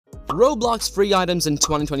Roblox free items in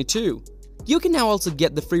 2022. You can now also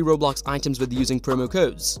get the free Roblox items with using promo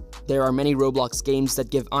codes. There are many Roblox games that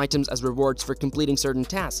give items as rewards for completing certain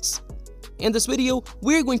tasks. In this video,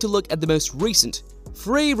 we're going to look at the most recent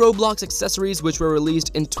free Roblox accessories which were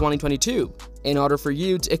released in 2022. In order for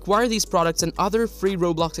you to acquire these products and other free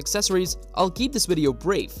Roblox accessories, I'll keep this video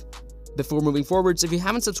brief. Before moving forwards, if you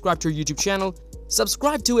haven't subscribed to our YouTube channel,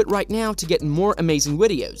 subscribe to it right now to get more amazing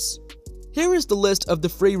videos. Here is the list of the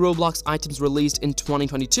free Roblox items released in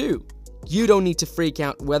 2022. You don't need to freak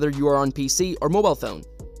out whether you are on PC or mobile phone.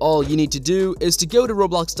 All you need to do is to go to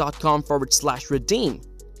roblox.com/redeem.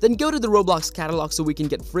 Then go to the Roblox catalog so we can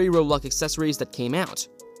get free Roblox accessories that came out.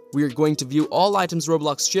 We are going to view all items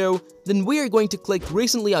Roblox show, then we are going to click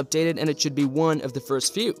recently updated and it should be one of the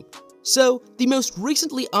first few. So, the most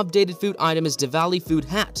recently updated food item is Diwali food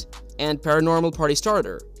hat and paranormal party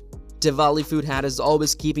starter. Diwali food hat is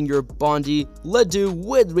always keeping your Bondi laddu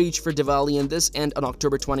with reach for Diwali and this end on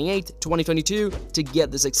October 28, 2022 to get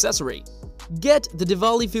this accessory. Get the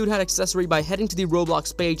Diwali food hat accessory by heading to the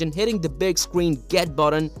Roblox page and hitting the big screen get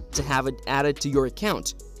button to have it added to your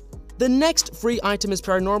account. The next free item is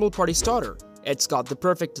paranormal party starter. It's got the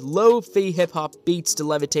perfect low-fi hip-hop beats to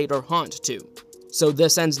levitate or haunt to. So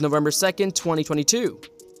this ends November 2nd, 2022.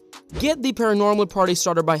 Get the paranormal party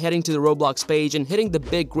starter by heading to the Roblox page and hitting the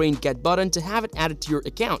big green get button to have it added to your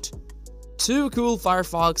account. Too Cool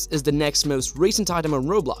Firefox is the next most recent item on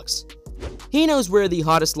Roblox. He knows where the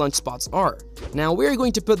hottest lunch spots are. Now we're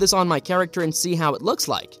going to put this on my character and see how it looks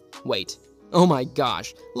like. Wait, oh my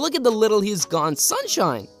gosh, look at the little he's gone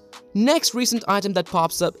sunshine! Next recent item that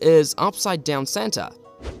pops up is Upside Down Santa.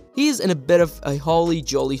 He's in a bit of a holly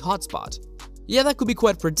jolly hotspot. Yeah, that could be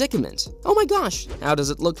quite a predicament. Oh my gosh, how does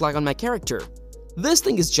it look like on my character? This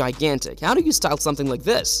thing is gigantic. How do you style something like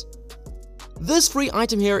this? This free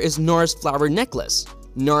item here is Nars Flower Necklace.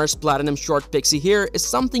 Nars Platinum Short Pixie here is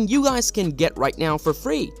something you guys can get right now for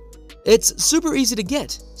free. It's super easy to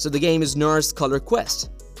get, so the game is Nars Color Quest.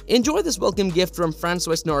 Enjoy this welcome gift from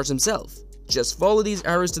Francois Nars himself. Just follow these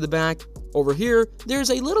arrows to the back. Over here,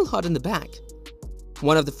 there's a little hut in the back.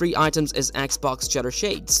 One of the free items is Xbox Shutter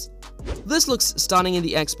Shades. This looks stunning in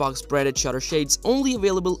the Xbox branded shutter shades only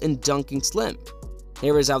available in Dunking Slim.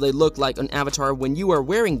 Here is how they look like on Avatar when you are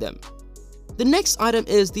wearing them. The next item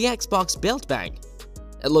is the Xbox Belt Bag.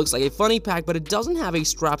 It looks like a funny pack but it doesn't have a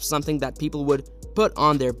strap, something that people would put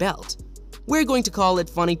on their belt. We're going to call it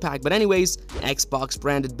funny pack, but anyways, Xbox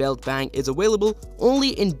branded belt bag is available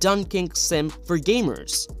only in Dunking Sim for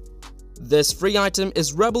gamers. This free item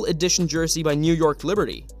is Rebel Edition jersey by New York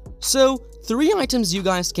Liberty. So, 3 items you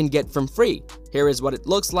guys can get from free. Here is what it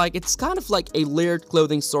looks like. It's kind of like a layered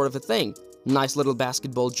clothing sort of a thing. Nice little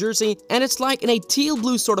basketball jersey, and it's like in a teal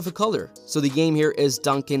blue sort of a color. So the game here is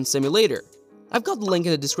Dunkin' Simulator. I've got the link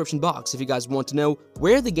in the description box if you guys want to know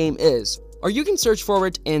where the game is, or you can search for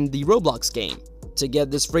it in the Roblox game. To get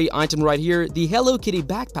this free item right here, the Hello Kitty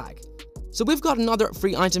backpack. So we've got another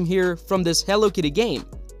free item here from this Hello Kitty game.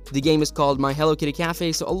 The game is called My Hello Kitty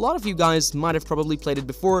Cafe, so a lot of you guys might have probably played it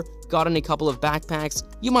before, gotten a couple of backpacks,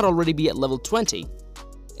 you might already be at level 20.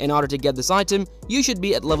 In order to get this item, you should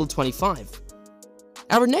be at level 25.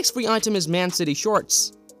 Our next free item is Man City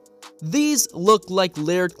Shorts. These look like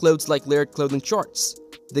layered clothing shorts.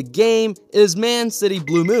 The game is Man City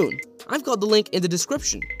Blue Moon. I've got the link in the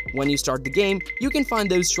description. When you start the game, you can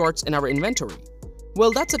find those shorts in our inventory.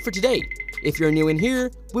 Well, that's it for today. If you're new in here,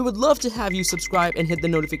 we would love to have you subscribe and hit the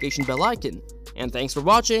notification bell icon. And thanks for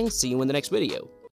watching, see you in the next video.